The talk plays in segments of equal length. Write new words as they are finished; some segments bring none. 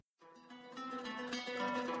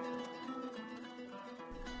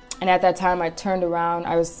And at that time, I turned around.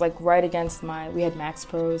 I was like right against we had Max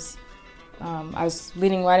Pros. I was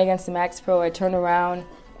leaning right against the Max Pro. I turned around,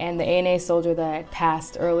 and the ANA soldier that I had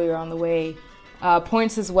passed earlier on the way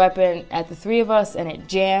points his weapon at the three of us, and it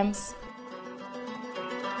jams.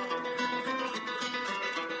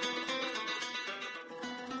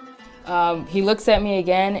 He looks at me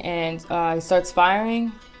again, and he starts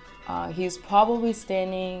firing. He's probably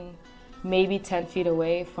standing maybe 10 feet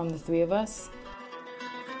away from the three of us.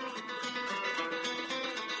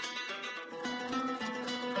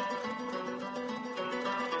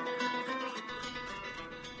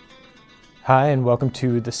 Hi, and welcome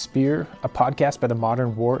to The Spear, a podcast by the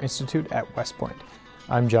Modern War Institute at West Point.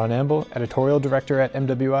 I'm John Amble, editorial director at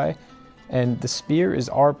MWI, and The Spear is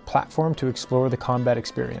our platform to explore the combat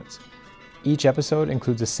experience. Each episode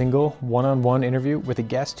includes a single, one-on-one interview with a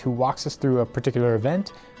guest who walks us through a particular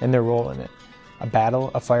event and their role in it. A battle,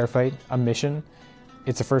 a firefight, a mission.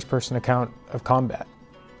 It's a first-person account of combat.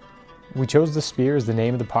 We chose The Spear as the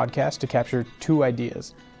name of the podcast to capture two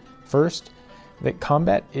ideas. First, that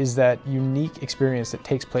combat is that unique experience that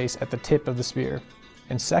takes place at the tip of the spear.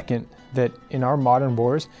 And second, that in our modern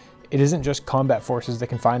wars, it isn't just combat forces that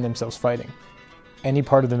can find themselves fighting. Any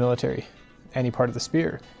part of the military, any part of the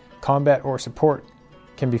spear, combat or support,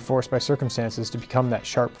 can be forced by circumstances to become that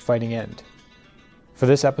sharp fighting end. For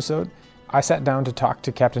this episode, I sat down to talk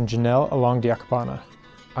to Captain Jannelle Allong-Diakabana.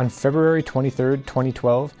 On February 23,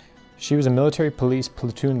 2012, she was a military police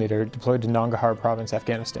platoon leader deployed to Nangarhar province,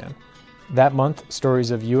 Afghanistan. That month, stories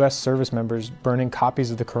of U.S. service members burning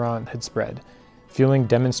copies of the Quran had spread, fueling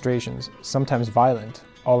demonstrations, sometimes violent,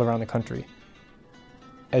 all around the country.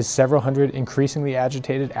 As several hundred increasingly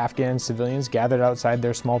agitated Afghan civilians gathered outside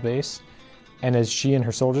their small base, and as she and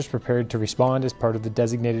her soldiers prepared to respond as part of the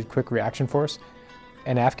designated Quick Reaction Force,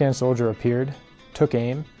 an Afghan soldier appeared, took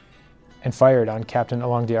aim, and fired on Captain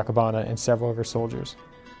Allong-Diakabana and several of her soldiers.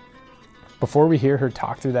 Before we hear her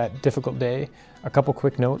talk through that difficult day, a couple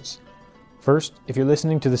quick notes. First, if you're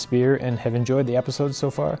listening to The Spear and have enjoyed the episodes so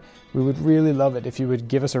far, we would really love it if you would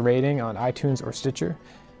give us a rating on iTunes or Stitcher.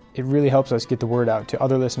 It really helps us get the word out to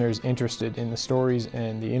other listeners interested in the stories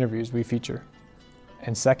and the interviews we feature.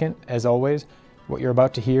 And second, as always, what you're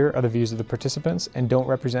about to hear are the views of the participants and don't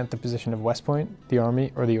represent the position of West Point, the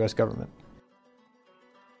Army, or the U.S. government.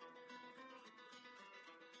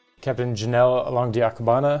 Captain Jannelle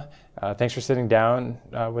Allong-Diakabana, thanks for sitting down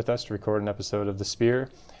with us to record an episode of The Spear.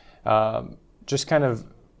 Just kind of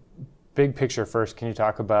big picture first, we're going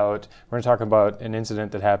to talk about an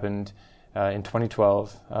incident that happened in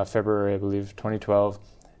 2012, February, I believe, 2012.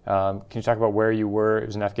 Can you talk about where you were? It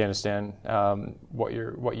was in Afghanistan, what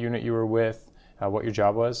unit you were with, what your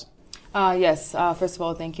job was? Yes, first of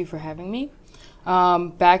all, thank you for having me.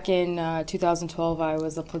 Back in 2012, I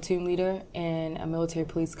was a platoon leader in a military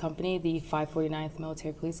police company, the 549th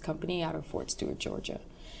Military Police Company out of Fort Stewart, Georgia.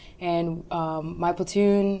 And my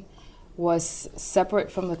platoon was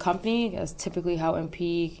separate from the company, as typically how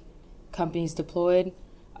MP companies deployed.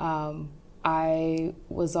 I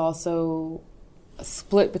was also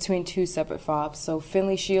split between two separate FOBs. So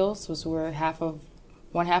Finley Shields was where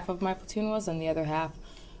one half of my platoon was, and the other half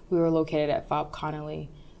we were located at FOB Connolly.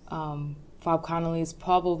 FOB Connolly is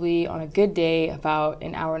probably, on a good day, about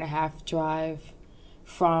an hour and a half drive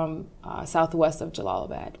from southwest of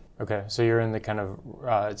Jalalabad. Okay, so you're in the kind of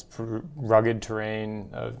it's rugged terrain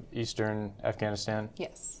of eastern Afghanistan?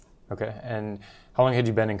 Yes. Okay, and how long had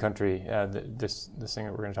you been in country? This thing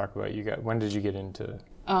that we're going to talk about, when did you get into?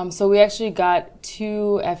 So we actually got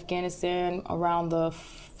to Afghanistan around the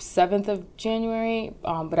 7th of January,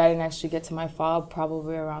 but I didn't actually get to my FOB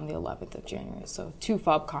probably around the 11th of January, so to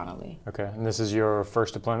FOB Connolly. Okay, and this is your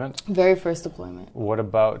first deployment? Very first deployment. What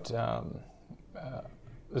about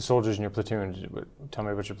the soldiers in your platoon? Tell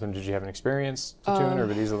me about your platoon. Did you have an experienced platoon, or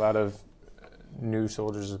were these a lot of new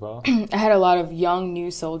soldiers as well? I had a lot of young new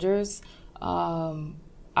soldiers. Out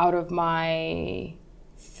of my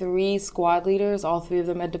 3 squad leaders, all 3 of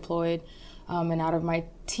them had deployed. And out of my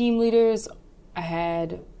team leaders, I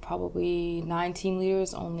had probably 9 team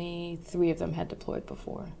leaders. Only 3 of them had deployed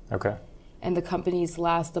before. Okay. And the company's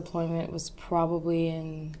last deployment was probably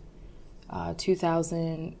in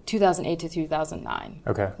 2008 to 2009.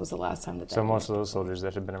 Okay. Was the last time that. So most of those soldiers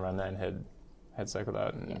that had been around then had cycled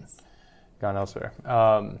out and yes. Gone elsewhere.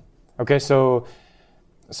 Okay, so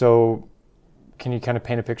can you kind of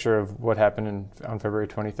paint a picture of what happened on February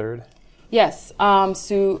 23rd? Yes.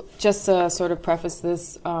 So just to sort of preface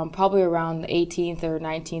this, probably around the 18th or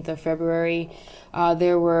 19th of February,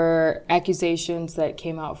 there were accusations that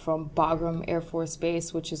came out from Bagram Air Force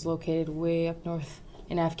Base, which is located way up north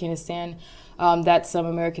in Afghanistan, that some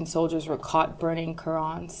American soldiers were caught burning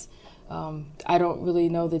Qurans. I don't really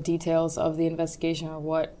know the details of the investigation or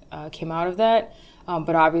what came out of that,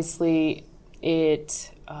 but obviously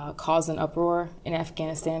it caused an uproar in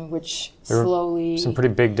Afghanistan, which slowly... Some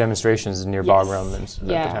pretty big demonstrations near Bagram at the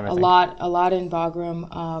time, I think. a lot in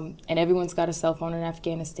Bagram, and everyone's got a cell phone in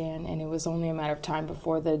Afghanistan, and it was only a matter of time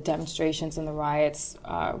before the demonstrations and the riots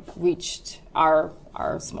reached our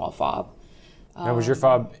small fob. Now, was your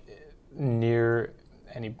fob near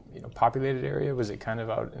any populated area? Was it kind of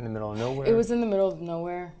out in the middle of nowhere? It was in the middle of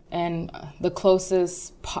nowhere, and the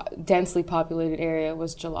closest densely populated area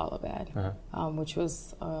was Jalalabad, which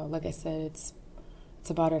was, like I said, it's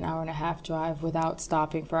about an hour and a half drive without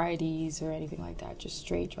stopping for IDs or anything like that, just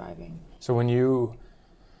straight driving. So when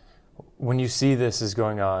you see this is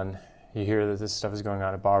going on, you hear that this stuff is going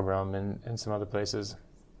on at Bagram and some other places,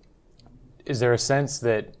 is there a sense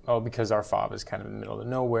that, because our fob is kind of in the middle of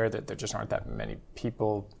nowhere, that there just aren't that many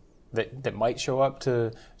people that might show up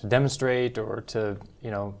to demonstrate or to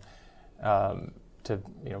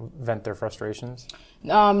vent their frustrations?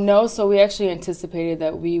 No, so we actually anticipated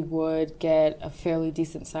that we would get a fairly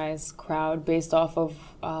decent-sized crowd based off of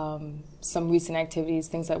some recent activities,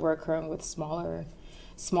 things that were occurring with smaller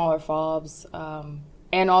fobs.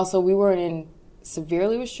 And also, we weren't in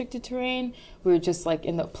severely restricted terrain. We were just like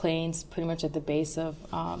in the plains, pretty much at the base of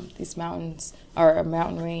these mountains, or a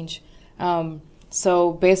mountain range.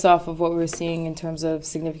 So based off of what we were seeing in terms of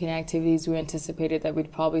significant activities, we anticipated that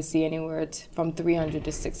we'd probably see anywhere from 300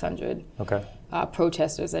 to 600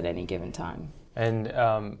 protesters at any given time. And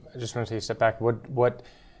I just want to take a step back.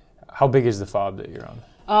 How big is the fob that you're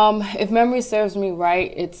on? If memory serves me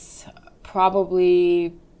right, it's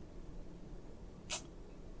probably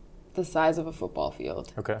the size of a football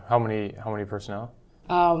field. Okay. How many personnel?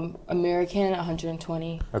 American,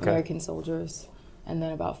 120 American soldiers, and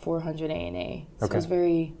then about 400 ANA. So it was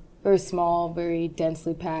very, very small, very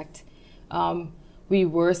densely packed. We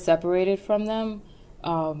were separated from them,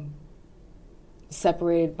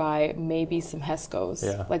 separated by maybe some HESCOs.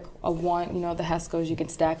 Yeah. Like the HESCOs, you can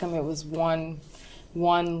stack them. It was one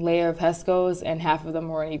layer of HESCOs, and half of them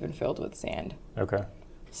weren't even filled with sand. Okay.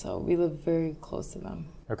 So we lived very close to them.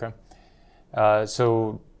 Okay.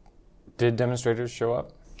 So did demonstrators show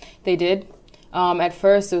up? They did. At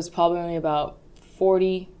first, it was probably only about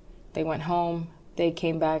 40. They went home. They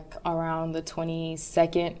came back around the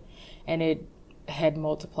 22nd, and it had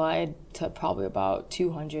multiplied to probably about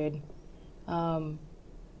 200.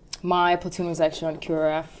 My platoon was actually on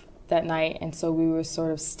QRF that night, and so we were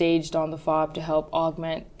sort of staged on the fob to help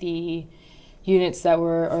augment the units that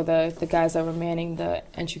were, or the guys that were manning the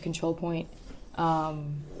entry control point.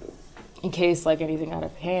 In case like anything out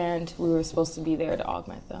of hand, we were supposed to be there to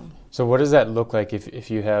augment them. So what does that look like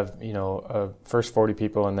if you have first 40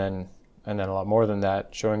 people and then a lot more than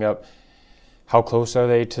that showing up? How close are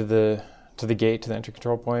they to the gate, to the entry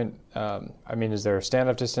control point? Is there a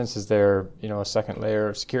stand-up distance? Is there a second layer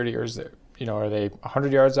of security, or is there are they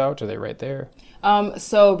 100 yards out? Are they right there?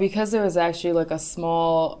 So because there was actually like a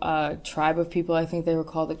small tribe of people, I think they were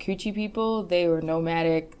called the Kuchi people. They were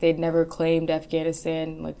nomadic. They'd never claimed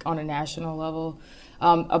Afghanistan like on a national level.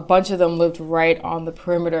 A bunch of them lived right on the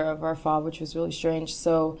perimeter of our fob, which was really strange.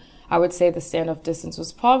 So I would say the standoff distance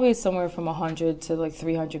was probably somewhere from 100 to like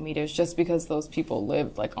 300 meters, just because those people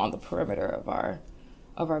lived like on the perimeter of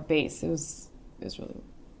our base. It was really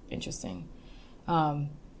interesting.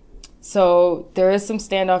 So there is some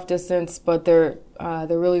standoff distance, but there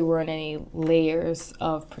really weren't any layers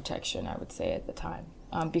of protection, I would say, at the time,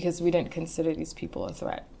 because we didn't consider these people a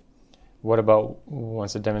threat. What about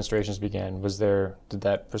once the demonstrations began? Did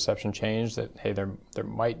that perception change that, hey, there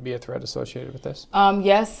might be a threat associated with this?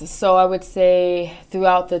 Yes. So I would say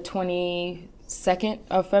throughout the 22nd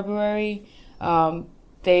of February,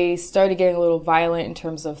 they started getting a little violent in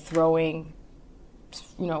terms of throwing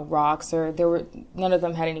rocks, or none of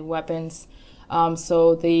them had any weapons.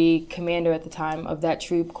 So the commander at the time of that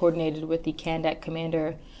troop coordinated with the Kandak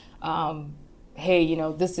commander,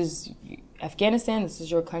 hey, this is Afghanistan, this is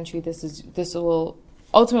your country, this will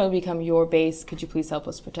ultimately become your base, could you please help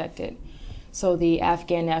us protect it? So the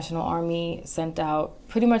Afghan National Army sent out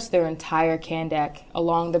pretty much their entire Kandak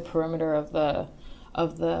along the perimeter of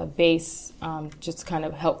the base, just to kind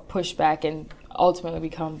of help push back and ultimately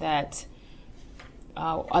become that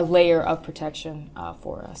a layer of protection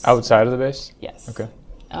for us. Outside of the base? Yes. Okay.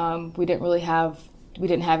 We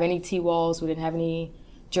didn't have any T-walls, we didn't have any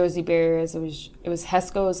Jersey barriers. It was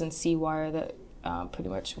HESCOs and C-wire that pretty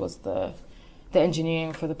much was the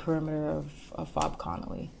engineering for the perimeter of FOB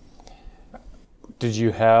Connolly. Did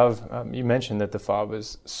you have, you mentioned that the FOB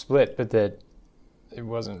was split, but that it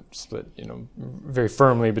wasn't split, very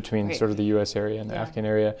firmly between sort of the U.S. area and the Afghan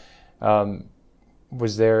area.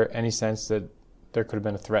 Was there any sense that there could have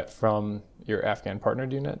been a threat from your Afghan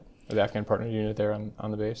partnered unit, or the Afghan partnered unit there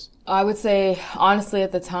on the base? I would say, honestly,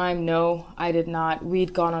 at the time, no, I did not.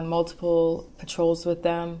 We'd gone on multiple patrols with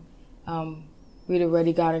them. We'd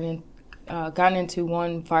already gotten into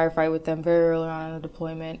one firefight with them very early on in the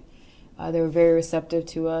deployment. They were very receptive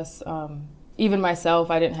to us. Even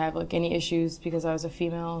myself, I didn't have any issues because I was a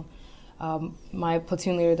female. My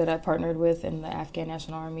platoon leader that I partnered with in the Afghan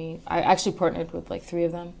National Army, I actually partnered with 3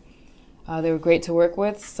 of them. They were great to work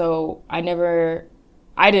with, so I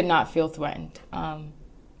did not feel threatened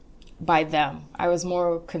by them. I was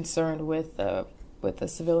more concerned with the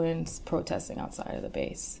civilians protesting outside of the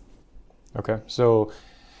base. Okay, so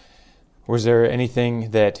was there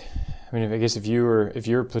anything that, I guess if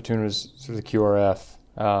your platoon was sort of the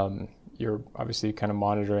QRF, you're obviously kind of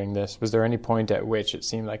monitoring this. Was there any point at which it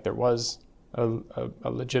seemed like there was a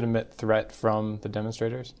legitimate threat from the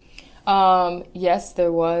demonstrators? Yes,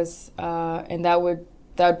 there was, and that would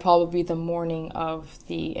probably be the morning of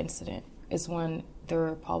the incident, is when there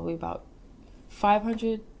were probably about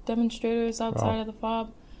 500 demonstrators outside of the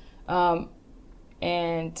FOB.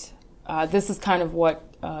 And this is kind of what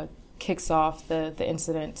kicks off the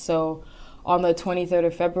incident. So on the 23rd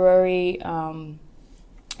of February,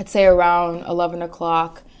 I'd say around 11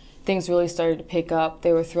 o'clock, things really started to pick up.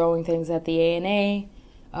 They were throwing things at the ANA.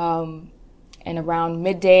 And around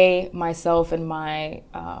midday, myself and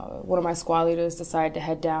one of my squad leaders decided to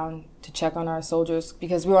head down to check on our soldiers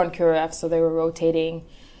because we were on QRF, so they were rotating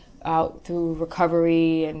out through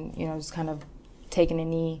recovery and, just kind of taking a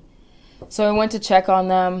knee. So I went to check on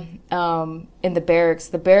them in the barracks.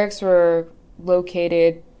 The barracks were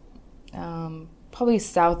located probably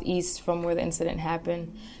southeast from where the incident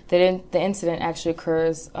happened. The incident actually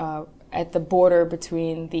occurs at the border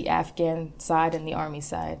between the Afghan side and the Army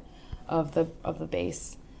side of the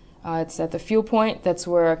base. It's at the fuel point. That's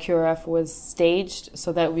where our QRF was staged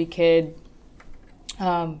so that we could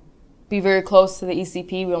be very close to the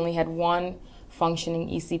ECP. We only had one functioning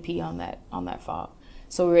ECP on that FOB.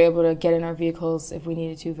 So we were able to get in our vehicles if we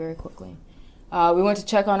needed to very quickly. We went to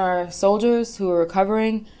check on our soldiers who were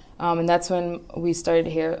recovering, and that's when we started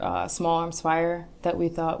to hear small arms fire that we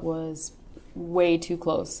thought was way too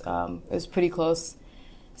close. It was pretty close.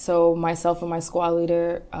 So myself and my squad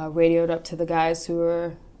leader radioed up to the guys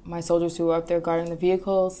my soldiers who were up there guarding the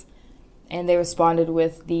vehicles, and they responded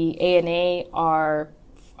with the ANA are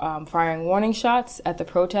firing warning shots at the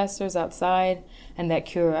protesters outside, and that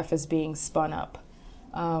QRF is being spun up.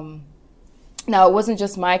 Now, it wasn't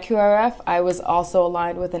just my QRF. I was also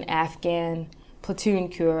aligned with an Afghan platoon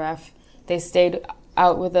QRF. They stayed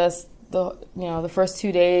out with us the first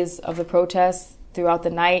 2 days of the protests throughout the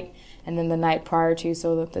night, and then the night prior to,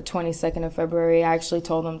 so the 22nd of February, I actually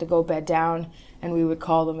told them to go bed down, and we would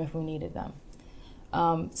call them if we needed them.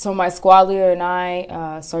 So my squad leader and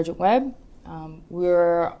I, Sergeant Webb, we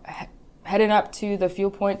were heading up to the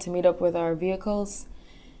fuel point to meet up with our vehicles,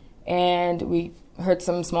 and we heard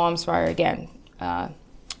some small arms fire again.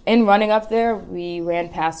 In running up there, we ran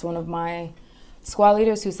past one of my squad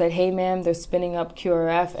leaders who said, "Hey, ma'am, they're spinning up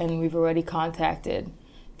QRF, and we've already contacted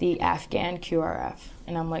the Afghan QRF."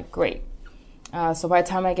 And I'm like, great. So by the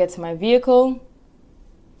time I get to my vehicle,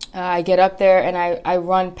 I get up there and I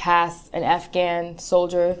run past an Afghan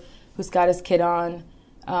soldier who's got his kit on.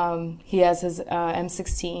 He has his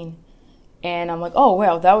M16. And I'm like, oh,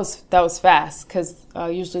 well, that was fast, because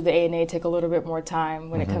usually the ANA take a little bit more time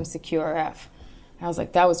when it comes to QRF. And I was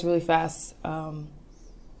like, that was really fast.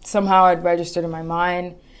 Somehow I'd registered in my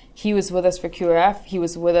mind. He was with us for QRF. He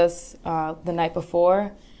was with us the night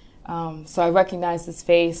before. So I recognized his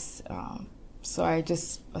face. So I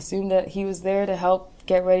just assumed that he was there to help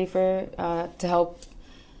get ready to help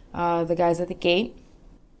the guys at the gate.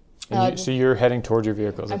 So you're heading towards your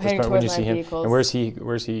vehicles at this point when you see him. Vehicles. And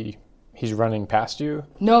where's he? He's running past you?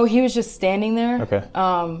 No, he was just standing there. Okay.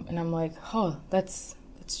 And I'm like, oh, that's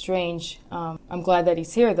strange. I'm glad that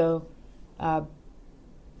he's here, though.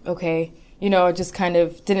 Okay. I just kind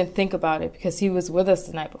of didn't think about it because he was with us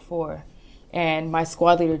the night before. And my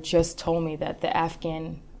squad leader just told me that the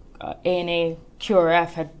Afghan ANA QRF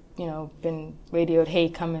had, been radioed, hey,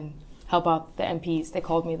 come and help out the MPs. They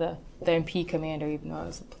called me the MP commander, even though I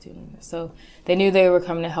was a platoon leader. So they knew they were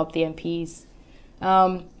coming to help the MPs.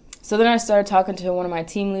 So then I started talking to one of my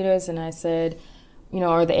team leaders, and I said,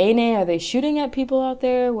 are the ANA, are they shooting at people out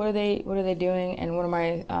there? What are they doing? And one of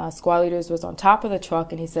my squad leaders was on top of the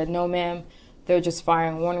truck, and he said, no, ma'am, they're just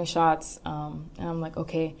firing warning shots. And I'm like,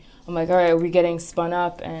 okay. I'm like, all right, are we getting spun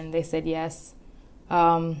up? And they said yes.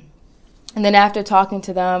 And then after talking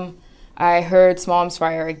to them, I heard small arms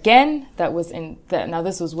fire again. Now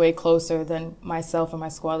this was way closer than myself and my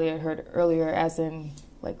squad leader heard earlier, as in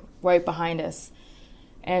like right behind us.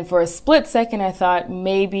 And for a split second, I thought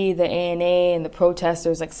maybe the ANA and the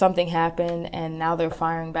protesters, like something happened, and now they're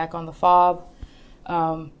firing back on the FOB.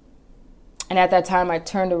 And at that time, I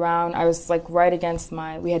turned around. I was like right against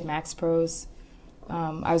we had Max Pros.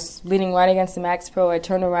 I was leaning right against the Max Pro. I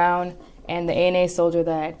turned around, and the ANA soldier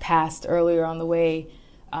that I had passed earlier on the way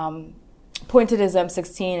pointed his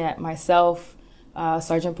M16 at myself,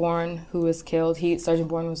 Sergeant Bourne, who was killed. Sergeant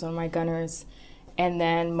Bourne was one of my gunners. And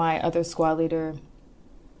then my other squad leader,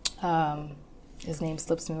 his name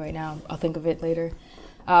slips me right now, I'll think of it later,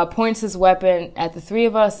 points his weapon at the three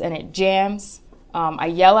of us, and it jams. I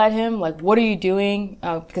yell at him, like, what are you doing?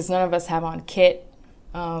 Because none of us have on kit,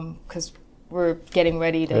 because we're getting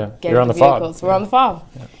ready to get in the vehicles. FOB. We're on the FOB.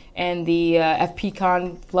 Yeah. And the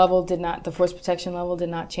FPCon level the force protection level did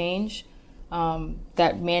not change.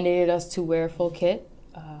 That mandated us to wear full kit.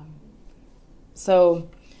 So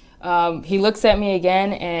he looks at me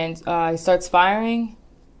again, and he starts firing.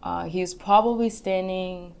 He's probably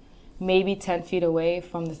standing maybe 10 feet away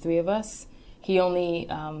from the three of us. He only,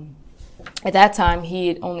 at that time, he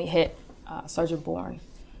had only hit Sergeant Bourne.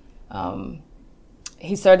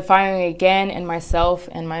 He started firing again, and myself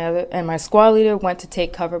and my squad leader went to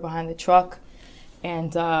take cover behind the truck,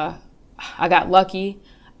 and I got lucky.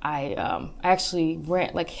 I actually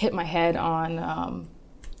hit my head on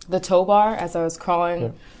the tow bar as I was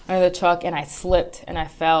crawling under the truck, and I slipped and I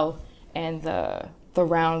fell, and the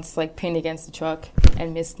rounds like pinned against the truck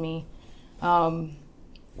and missed me.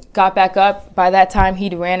 Got back up. By that time,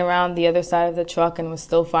 he'd ran around the other side of the truck and was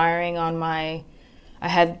still firing on I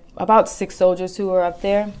had about 6 soldiers who were up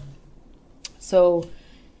there. So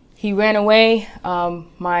he ran away.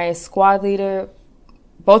 My squad leader,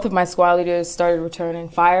 both of my squad leaders started returning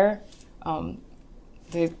fire.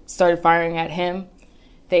 They started firing at him.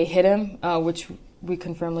 They hit him, which we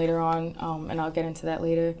confirmed later on, and I'll get into that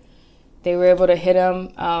later. They were able to hit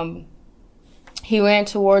him. He ran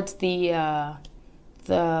towards the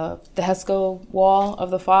HESCO wall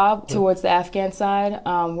of the FOB, towards the Afghan side,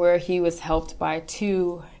 where he was helped by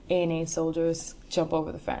 2 ANA soldiers jump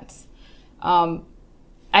over the fence. I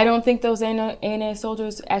don't think those ANA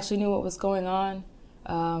soldiers actually knew what was going on,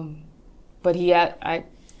 but I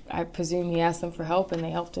presume he asked them for help, and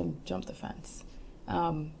they helped him jump the fence.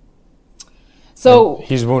 So and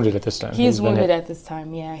he's wounded at this time. He's wounded at this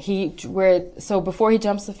time. Yeah. So before he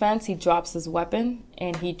jumps the fence, he drops his weapon,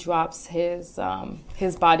 and he drops his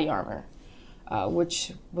body armor,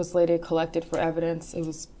 which was later collected for evidence. It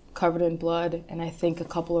was covered in blood, and I think a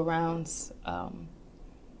couple of rounds, a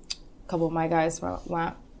couple of my guys'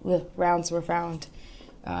 rounds were found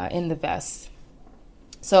in the vest.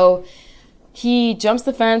 So he jumps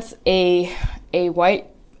the fence. A white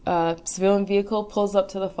civilian vehicle pulls up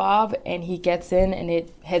to the FOB, and he gets in, and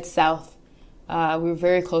it heads south. We were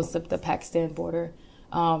very close to the Pakistan border.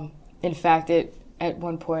 In fact, at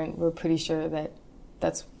one point, we're pretty sure that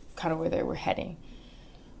that's kind of where they were heading.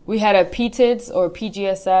 We had a PTIDS or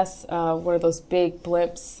PGSS, one of those big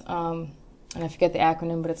blimps, and I forget the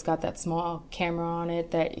acronym, but it's got that small camera on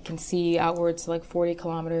it that you can see outwards to like 40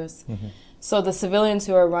 kilometers. Mm-hmm. So the civilians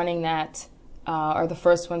who are running that are the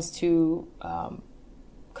first ones to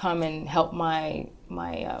come and help my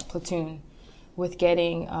platoon with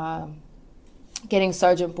getting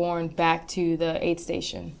Sergeant Bourne back to the aid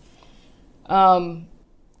station. The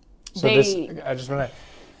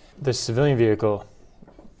civilian vehicle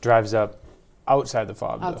drives up outside the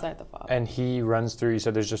FOB. Outside the FOB. And he runs through, you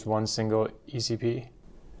said there's just one single ECP?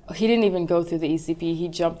 He didn't even go through the ECP. He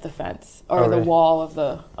jumped the fence or the wall of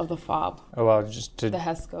the FOB. Oh, wow, just the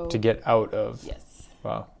HESCO. To get out of. Yes.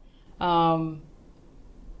 Wow. And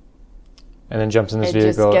then jumps in this vehicle.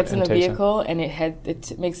 It just gets in the vehicle, and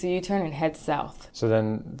it makes a U-turn and heads south. So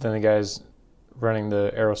then the guys running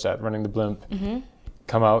the aerostat, running the blimp, mm-hmm.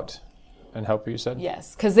 come out and help you, said?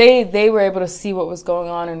 Yes, because they were able to see what was going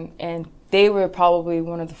on, and they were probably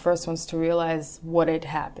one of the first ones to realize what had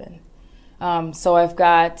happened. So I've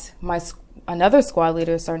got another squad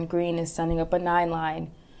leader, Sergeant Green, is sending up a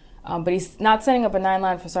 9-line, but he's not sending up a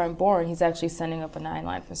 9-line for Sergeant Bourne. He's actually sending up a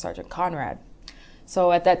 9-line for Sergeant Conrad.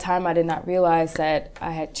 So at that time, I did not realize that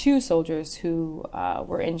I had 2 soldiers who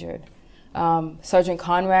were injured. Sergeant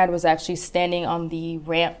Conrad was actually standing on the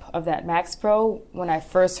ramp of that Max Pro when I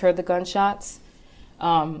first heard the gunshots,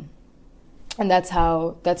 and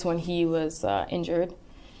that's when he was injured.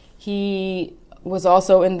 He was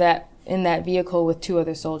also in that vehicle with 2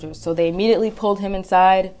 other soldiers. So they immediately pulled him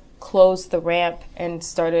inside, closed the ramp, and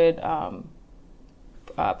started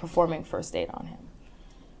performing first aid on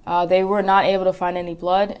him. They were not able to find any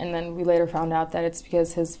blood, and then we later found out that it's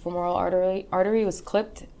because his femoral artery was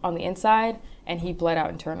clipped on the inside, and he bled out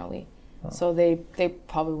internally. Oh. So they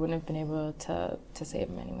probably wouldn't have been able to save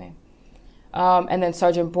him anyway. And then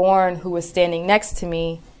Sergeant Bourne, who was standing next to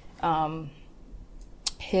me,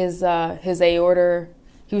 his aorta,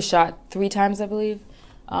 he was shot 3 times, I believe.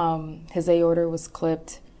 His aorta was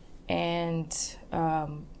clipped, and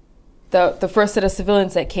the first set of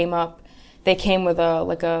civilians that came up, they came with I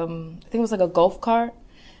think it was like a golf cart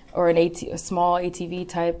or a small ATV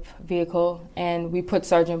type vehicle, and we put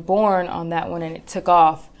Sergeant Bourne on that one, and it took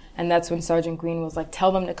off. And that's when Sergeant Green was like,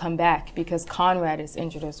 tell them to come back because Conrad is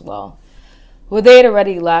injured as well. Well, they had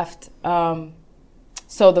already left.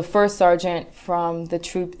 So the first sergeant from the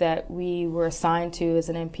troop that we were assigned to as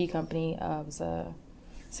an MP company was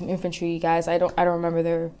some infantry guys. I don't remember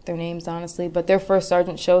their names, honestly, but their first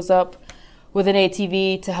sergeant shows up with an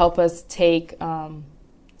ATV to help us take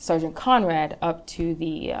Sergeant Conrad up to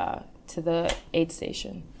the aid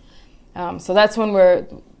station. So that's when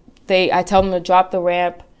I tell them to drop the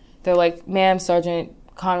ramp. They're like, ma'am, Sergeant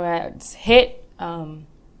Conrad's hit.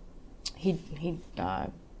 He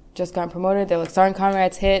just got promoted. They're like, Sergeant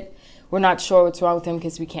Conrad's hit. We're not sure what's wrong with him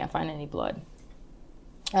because we can't find any blood.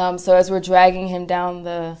 So as we're dragging him down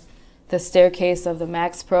the staircase of the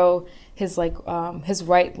Max Pro, his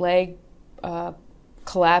right leg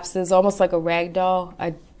collapses, almost like a rag doll.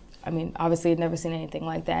 I mean, obviously I'd never seen anything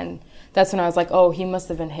like that. And that's when I was like, oh, he must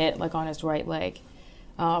have been hit like on his right leg.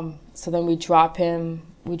 So then we drop him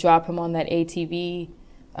on that ATV,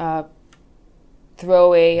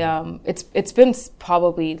 it's been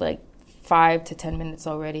probably like 5 to 10 minutes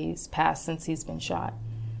already passed since he's been shot.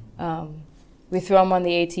 We throw him on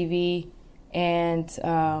the ATV, and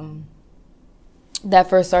that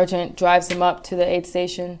first sergeant drives him up to the aid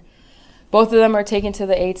station. Both of them are taken to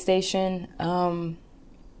the aid station. The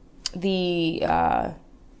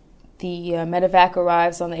medevac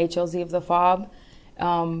arrives on the HLZ of the FOB,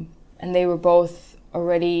 and they were both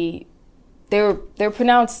already, they were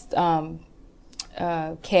pronounced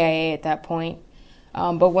KIA at that point.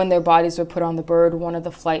 But when their bodies were put on the bird, one of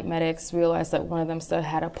the flight medics realized that one of them still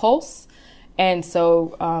had a pulse, and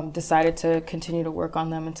so decided to continue to work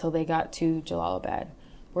on them until they got to Jalalabad,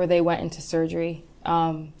 where they went into surgery.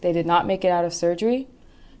 They did not make it out of surgery.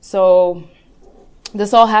 So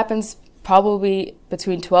this all happens probably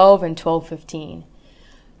between 12 and 12:15.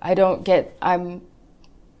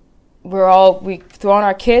 We throw on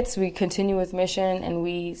our kits, we continue with mission, and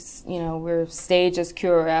we're staged as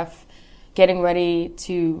QRF, getting ready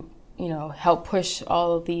to, help push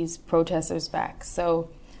all of these protesters back. So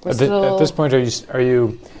at this point, are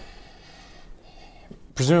you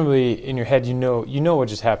presumably in your head, you know what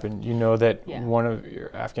just happened. You know that one of your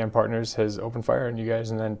Afghan partners has opened fire on you guys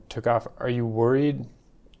and then took off. Are you worried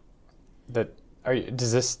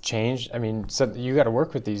does this change? I mean, so you got to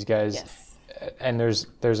work with these guys. Yes. And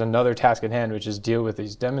there's another task at hand, which is deal with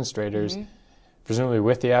these demonstrators, presumably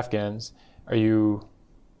with the Afghans. Are you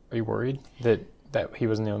worried that he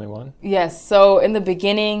wasn't the only one? Yes. So in the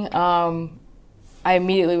beginning, I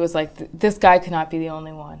immediately was like, this guy could not be the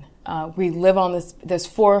only one. We live on this. There's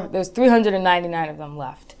 399 of them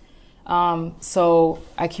left. So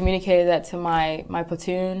I communicated that to my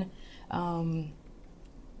platoon.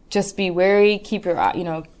 Just be wary. Keep your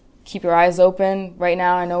eyes open. Right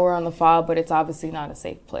now, I know we're on the FOB, but it's obviously not a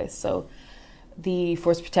safe place. So the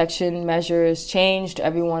force protection measures changed.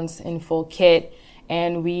 Everyone's in full kit,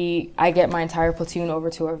 and I get my entire platoon over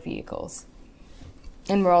to our vehicles,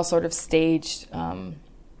 and we're all sort of staged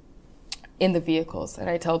in the vehicles. And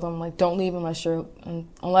I tell them, like, don't leave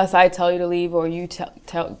unless I tell you to leave, or you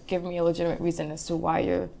give me a legitimate reason as to why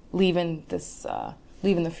you're leaving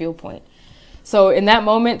leaving the field point. So in that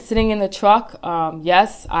moment, sitting in the truck,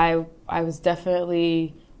 yes, I was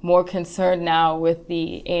definitely more concerned now with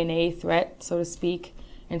the ANA threat, so to speak,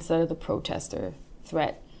 instead of the protester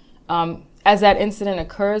threat. As that incident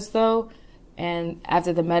occurs, though, and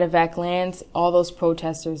after the medevac lands, all those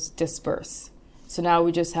protesters disperse. So now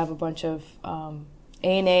we just have a bunch of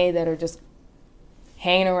ANA that are just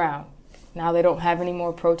hanging around. Now they don't have any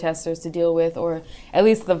more protesters to deal with, or at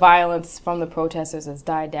least the violence from the protesters has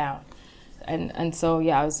died down. And so,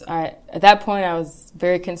 yeah, at that point, I was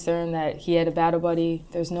very concerned that he had a battle buddy.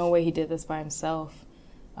 There's no way he did this by himself.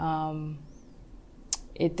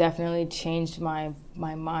 It definitely changed my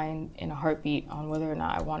mind in a heartbeat on whether or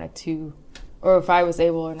not I wanted to, or if I was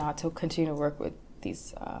able or not to continue to work with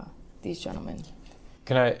these gentlemen.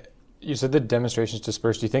 You said the demonstrations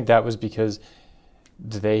dispersed. Do you think that was because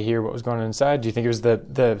did they hear what was going on inside? Do you think it was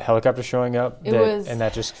the helicopter showing up and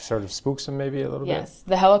that just sort of spooks them maybe a little bit? Yes,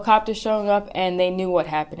 the helicopter showing up, and they knew what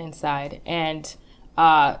happened inside. And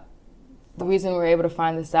the reason we were able to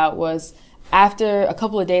find this out was a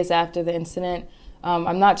couple of days after the incident.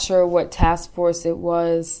 I'm not sure what task force it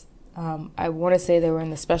was. I want to say they were in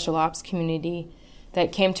the special ops community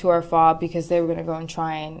that came to our fob because they were going to go and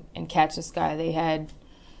try and catch this guy. They had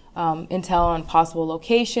intel on possible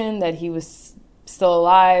location, that he was still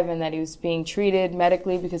alive and that he was being treated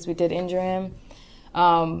medically because we did injure him.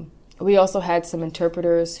 We also had some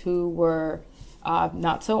interpreters who were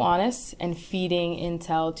not so honest and feeding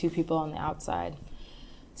intel to people on the outside.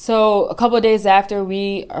 So a couple of days after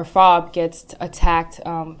our fob gets attacked,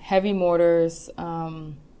 heavy mortars,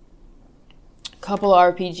 couple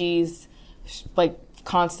of RPGs, like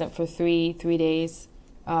constant for three days,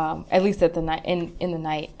 at least at the night in the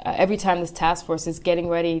night. Every time this task force is getting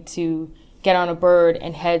ready to get on a bird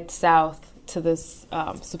and head south to this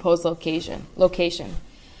supposed location.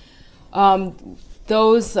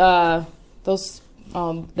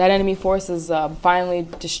 That enemy force is finally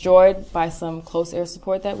destroyed by some close air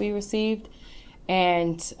support that we received,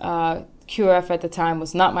 and QRF at the time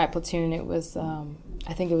was not my platoon. It was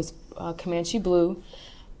I think it was Comanche Blue,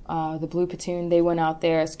 the Blue platoon. They went out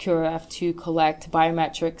there as QRF to collect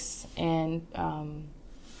biometrics and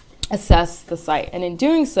assess the site, and in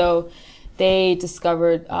doing so, they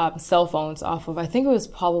discovered cell phones off of, I think it was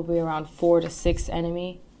probably around 4 to 6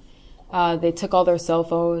 enemy. They took all their cell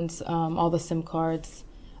phones, all the SIM cards.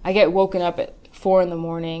 I get woken up at 4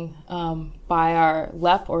 a.m. By our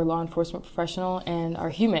LEP, or law enforcement professional, and our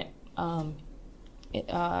HUMIT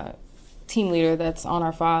team leader that's on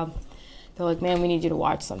our fob. They're like, man, we need you to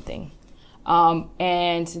watch something.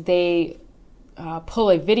 And they pull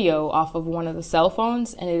a video off of one of the cell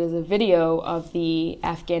phones, and it is a video of the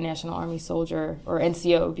Afghan National Army soldier, or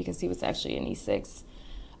NCO, because he was actually an E6,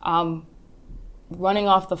 running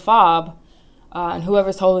off the fob, and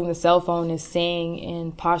whoever's holding the cell phone is saying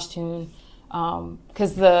in Pashtun,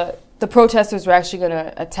 because the protesters were actually going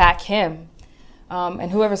to attack him,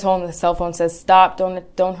 and whoever's holding the cell phone says, "Stop!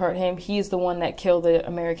 Don't hurt him. He's the one that killed the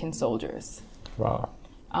American soldiers." Wow.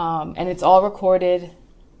 And it's all recorded,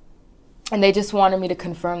 and they just wanted me to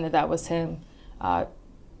confirm that was him.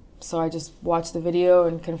 So I just watched the video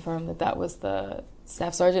and confirmed that was the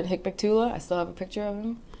Staff Sergeant Hikmaktullah. I still have a picture of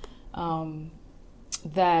him.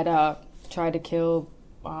 That tried to kill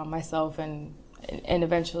myself and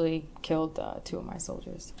eventually killed 2 of my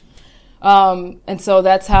soldiers. And so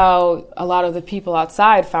that's how a lot of the people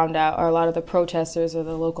outside found out, or a lot of the protesters or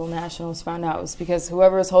the local nationals found out, was because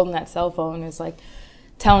whoever is holding that cell phone is like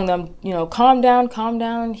telling them, calm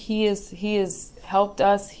down. He has helped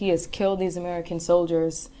us. He has killed these American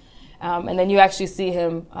soldiers. And then you actually see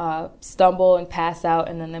him stumble and pass out,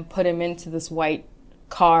 and then put him into this white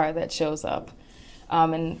car that shows up.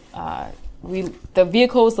 The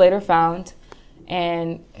vehicle was later found,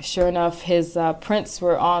 and sure enough, his prints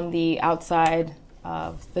were on the outside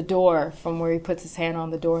of the door from where he puts his hand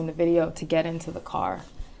on the door in the video to get into the car.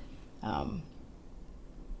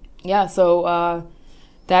 So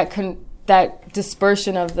that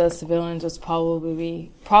dispersion of the civilians was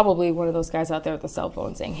probably one of those guys out there with the cell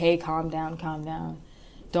phone saying, "Hey, calm down,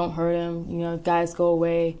 don't hurt him, guys, go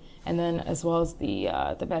away." And then as well as the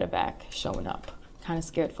medevac showing up, kind of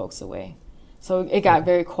scared folks away. So it got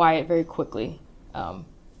very quiet very quickly.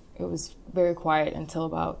 It was very quiet until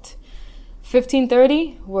about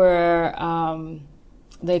 15:30, where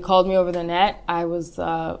they called me over the net. I was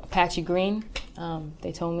Apache Green.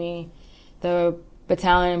 They told me the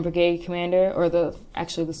battalion and brigade commander,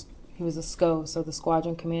 he was a SCO, so the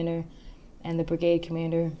squadron commander and the brigade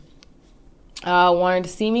commander wanted to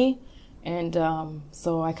see me. And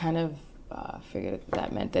so I kind of figured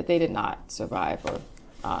that meant that they did not survive or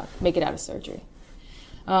make it out of surgery.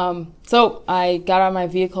 So I got on my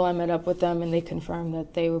vehicle, I met up with them, and they confirmed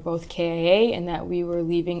that they were both KIA and that we were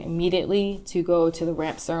leaving immediately to go to the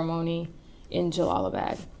ramp ceremony in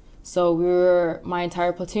Jalalabad. So my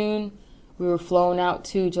entire platoon, we were flown out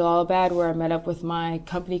to Jalalabad, where I met up with my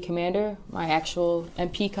company commander, my actual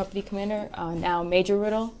MP company commander, now Major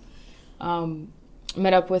Riddle.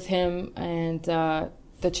 Met up with him and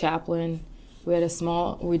the chaplain. We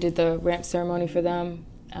did the ramp ceremony for them.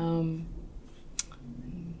 That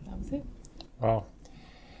was it. Wow.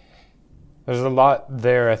 There's a lot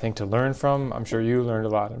there, I think, to learn from. I'm sure you learned a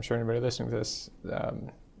lot. I'm sure anybody listening to this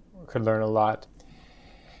could learn a lot.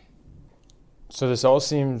 So this all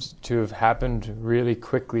seems to have happened really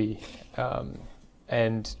quickly.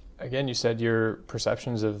 And again, you said your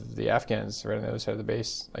perceptions of the Afghans right on the other side of the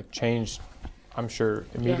base changed, I'm sure,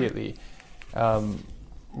 immediately. Yeah.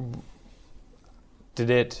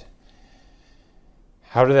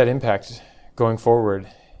 how did that impact going forward?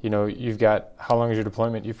 You've got, how long is your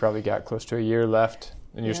deployment? You've probably got close to a year left,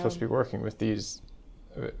 and you're supposed to be working with these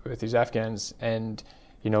Afghans. And,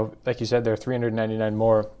 like you said, there are 399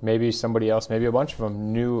 more. Maybe somebody else, maybe a bunch of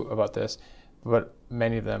them knew about this, but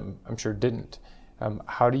many of them, I'm sure, didn't.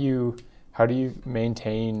 How do you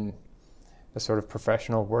maintain a sort of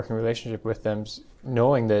professional working relationship with them,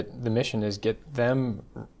 knowing that the mission is get them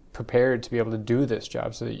prepared to be able to do this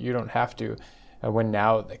job so that you don't have to, when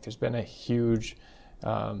now there's been a huge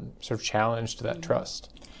sort of challenge to that trust?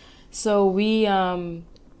 So we, I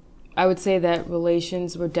would say that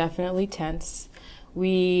relations were definitely tense.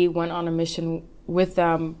 We went on a mission with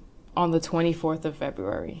them on the 24th of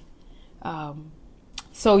February.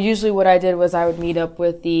 So usually what I did was I would meet up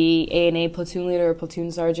with the ANA platoon leader or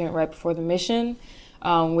platoon sergeant right before the mission.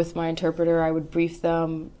 With my interpreter, I would brief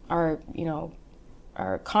them our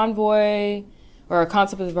convoy or our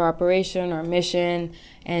concept of our operation, our mission,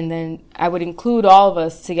 and then I would include all of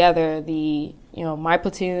us together, my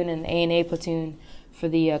platoon and the ANA platoon, for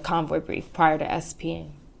the convoy brief prior to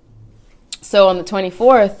SPing. So on the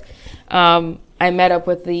 24th, I met up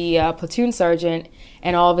with the platoon sergeant,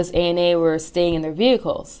 and all of his ANA were staying in their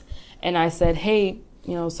vehicles. And I said, hey,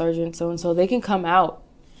 Sergeant so-and-so, they can come out.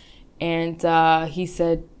 And he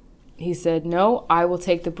said, no, I will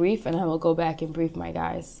take the brief and I will go back and brief my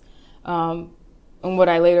guys. And what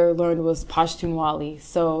I later learned was Pashtun Wali,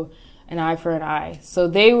 so an eye for an eye. So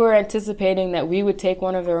they were anticipating that we would take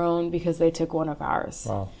one of their own because they took one of ours.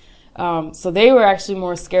 Wow. So they were actually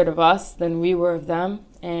more scared of us than we were of them,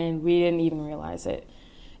 and we didn't even realize it.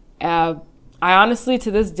 I honestly,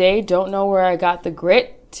 to this day, don't know where I got the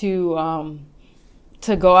grit to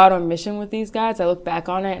go out on mission with these guys. I look back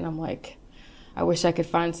on it and I'm like, I wish I could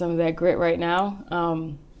find some of that grit right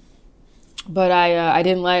now. But I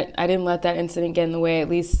didn't let that incident get in the way. At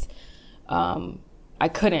least I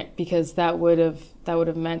couldn't, because that would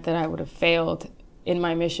have meant that I would have failed in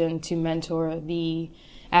my mission to mentor the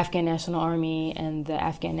Afghan National Army and the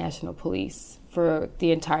Afghan National Police for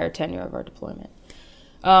the entire tenure of our deployment.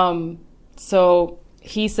 So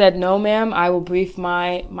he said, no, ma'am, I will brief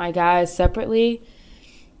my guys separately.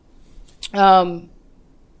 And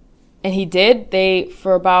he did.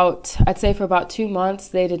 For about 2 months,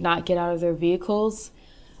 they did not get out of their vehicles.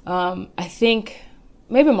 I think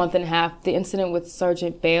maybe a month and a half, the incident with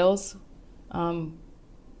Sergeant Bales,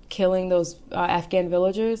 killing those Afghan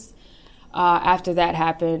villagers. After that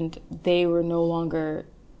happened, they were no longer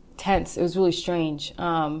tense. It was really strange.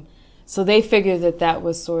 So they figured that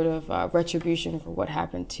was sort of retribution for what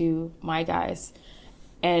happened to my guys.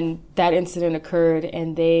 And that incident occurred,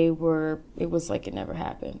 and it was like it never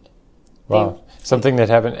happened. Wow. Something that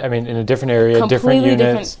happened, in a different area, different units. Completely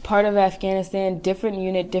different part of Afghanistan, different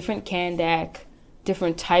unit, different Kandak,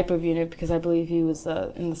 different type of unit, because I believe he was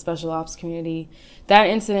in the special ops community. That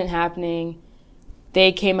incident happening,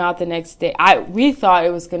 they came out the next day. We thought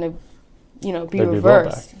it was going to, be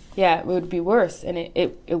reversed. Yeah, it would be worse, and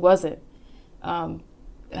it wasn't. I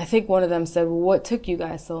think one of them said, well, what took you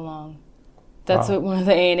guys so long? That's what one of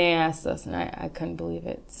the ANA asked us, and I couldn't believe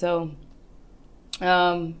it. So,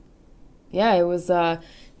 it was, the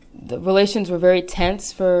relations were very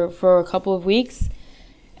tense for a couple of weeks,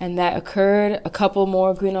 and that occurred. A couple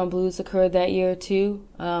more green on blues occurred that year too.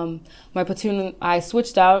 My platoon, I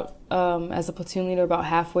switched out as a platoon leader about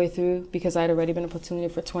halfway through, because I had already been a platoon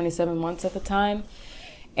leader for 27 months at the time.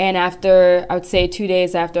 And after, I would say 2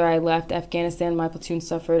 days after I left Afghanistan, my platoon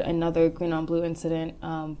suffered another green on blue incident.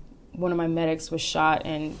 One of my medics was shot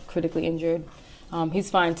and critically injured. He's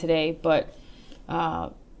fine today, but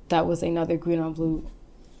that was another green on blue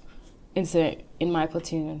incident in my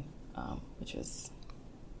platoon, which was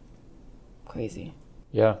crazy.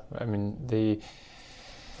 Yeah,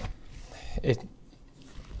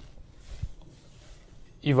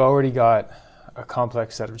 you've already got a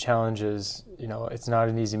complex set of challenges. It's not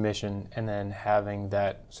an easy mission, and then having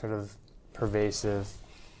that sort of pervasive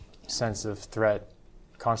sense of threat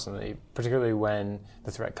constantly, particularly when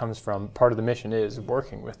the threat comes from part of the mission is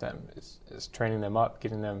working with them, is training them up,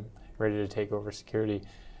 getting them ready to take over security.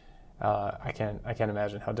 I can't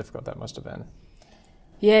imagine how difficult that must have been.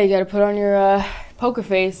 Yeah, you got to put on your poker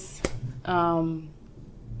face.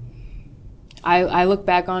 I look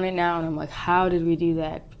back on it now and I'm like, how did we do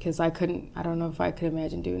that? Because I don't know if I could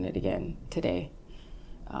imagine doing it again today.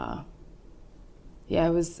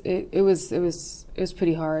 It was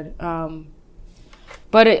pretty hard.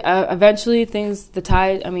 But eventually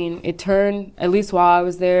it turned, at least while I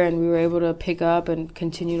was there, and we were able to pick up and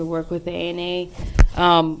continue to work with the ANA.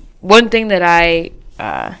 One thing that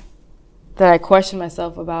that I questioned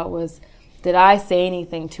myself about was, did I say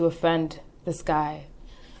anything to offend this guy?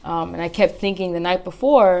 And I kept thinking the night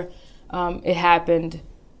before it happened,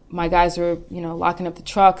 my guys were, locking up the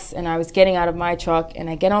trucks, and I was getting out of my truck, and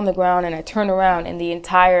I get on the ground, and I turn around, and the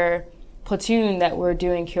entire platoon that we're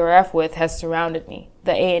doing QRF with has surrounded me,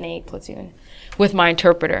 the A&A platoon, with my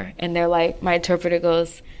interpreter. And they're like, my interpreter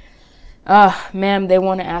goes, ma'am, they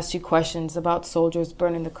want to ask you questions about soldiers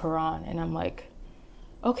burning the Quran. And I'm like,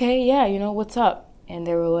 okay, yeah, what's up? And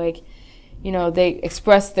they were like, they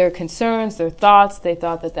expressed their concerns, their thoughts. They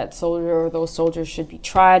thought that soldier or those soldiers should be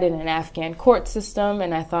tried in an Afghan court system.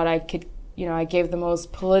 And I thought I could, I gave the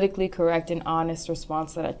most politically correct and honest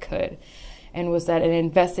response that I could. And was that an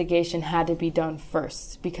investigation had to be done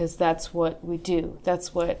first, because that's what we do.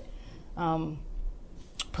 That's what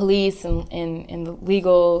police and the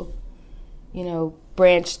legal,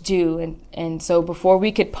 branch do. And so before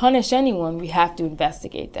we could punish anyone, we have to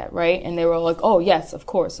investigate that, right? And they were like, oh, yes, of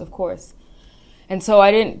course. And so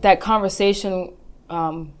that conversation,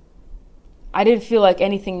 I didn't feel like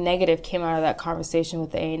anything negative came out of that conversation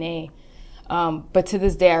with the A&A. But to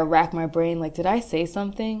this day, I rack my brain, like, did I say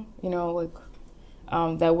something,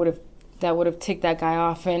 that would have ticked that guy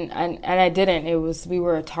off? And I didn't. We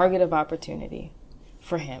were a target of opportunity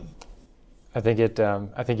for him. I think you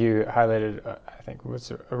highlighted, I think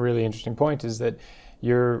what's a really interesting point is that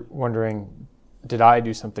you're wondering, did I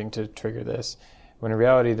do something to trigger this? When in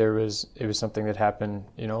reality, it was something that happened,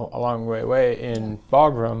 a long way away in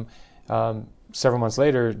Bagram. Several months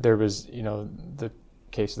later, there was, the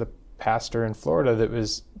case of the pastor in Florida that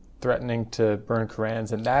was threatening to burn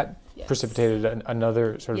Qurans, and that precipitated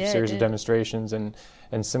another sort of series of demonstrations and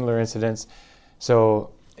similar incidents.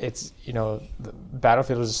 So it's, the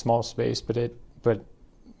battlefield is a small space, but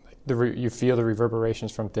you feel the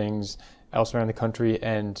reverberations from things elsewhere in the country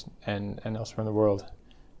and elsewhere in the world.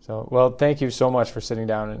 So, well, thank you so much for sitting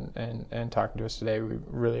down and talking to us today. We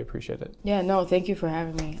really appreciate it. Yeah, no, thank you for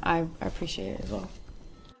having me. I appreciate it as well.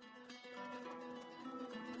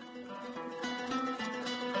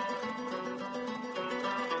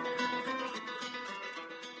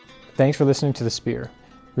 Thanks for listening to The Spear.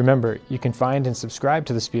 Remember, you can find and subscribe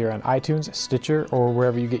to The Spear on iTunes, Stitcher, or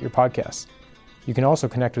wherever you get your podcasts. You can also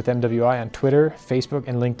connect with MWI on Twitter, Facebook,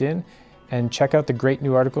 and LinkedIn, and check out the great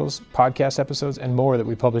new articles, podcast episodes, and more that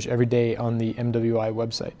we publish every day on the MWI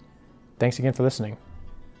website. Thanks again for listening.